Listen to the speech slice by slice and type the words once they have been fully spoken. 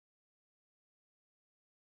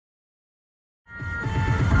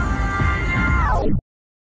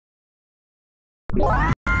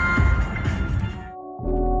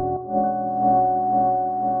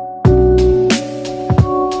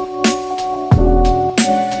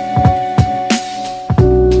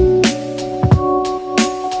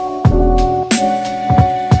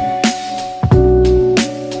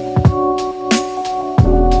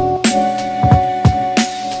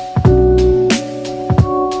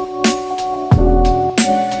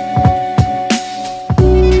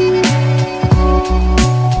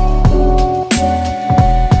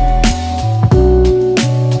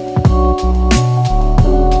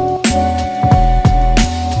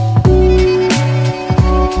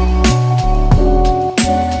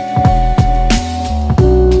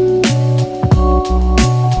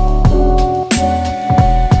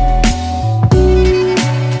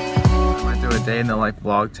In the life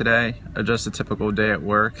vlog today, just a typical day at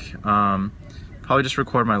work. Probably just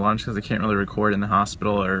record my lunch because I can't really record in the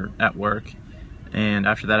hospital or at work. And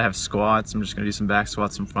after that I have squats. I'm just going to do some back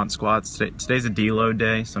squats, some front squats. Today's a deload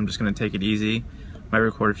day, so I'm just going to take it easy. Might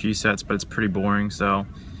record a few sets, but it's pretty boring, so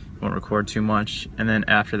won't record too much. And then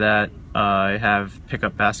after that I have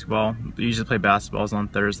pickup basketball. We usually play basketballs on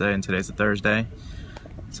Thursday, and today's a Thursday,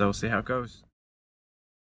 so we'll see how it goes.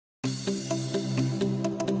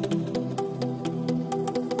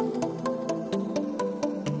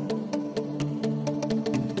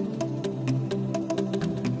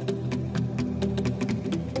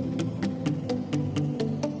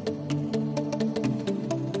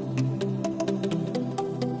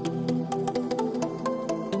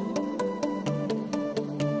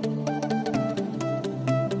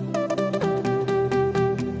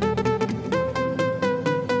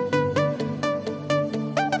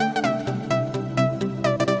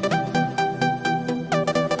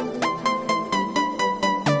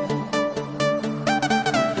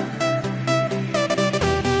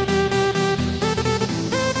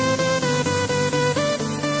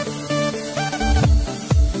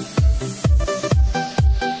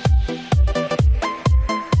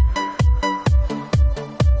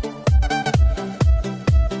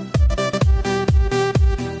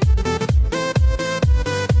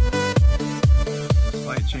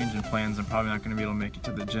 Plans. I'm probably not going to be able to make it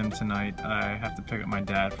to the gym tonight. I have to pick up my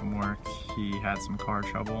dad from work. He had some car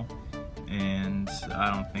trouble, and I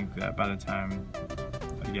don't think that by the time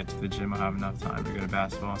I get to the gym I'll have enough time to go to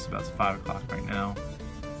basketball. So that's 5 o'clock right now,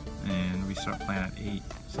 and we start playing at 8.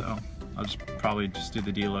 So I'll probably just do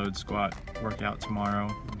the deload squat workout tomorrow,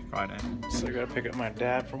 Friday. So I gotta pick up my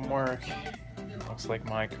dad from work. Looks like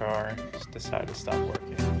my car just decided to stop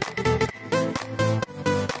working.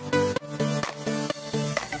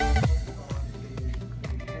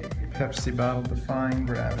 Pepsi bottle defying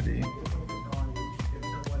gravity.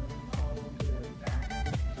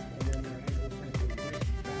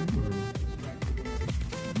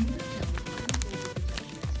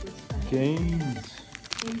 Games.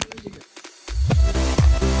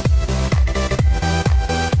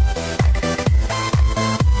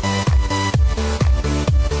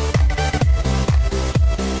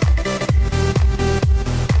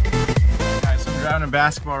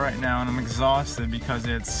 Basketball right now, and I'm exhausted because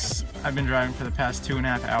I've been driving for the past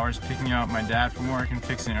 2.5 hours picking up my dad from work and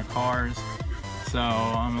fixing our cars, so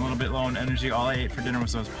I'm a little bit low on energy. All I ate for dinner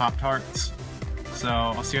was those Pop-Tarts, so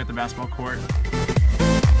I'll see you at the basketball court.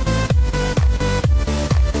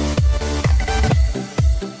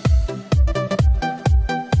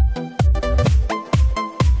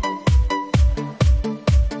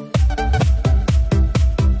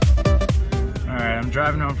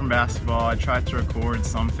 Driving home from basketball, I tried to record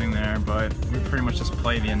something there, but we pretty much just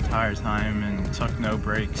played the entire time and took no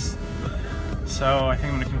breaks. So I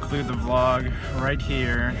think I'm going to conclude the vlog right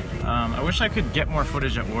here. I wish I could get more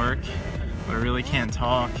footage at work, but I really can't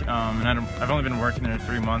talk. And I've only been working there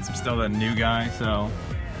 3 months. I'm still the new guy, so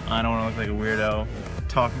I don't want to look like a weirdo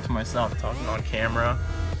talking to myself, talking on camera.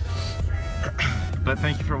 But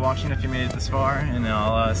thank you for watching if you made it this far, and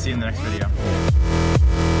I'll see you in the next video.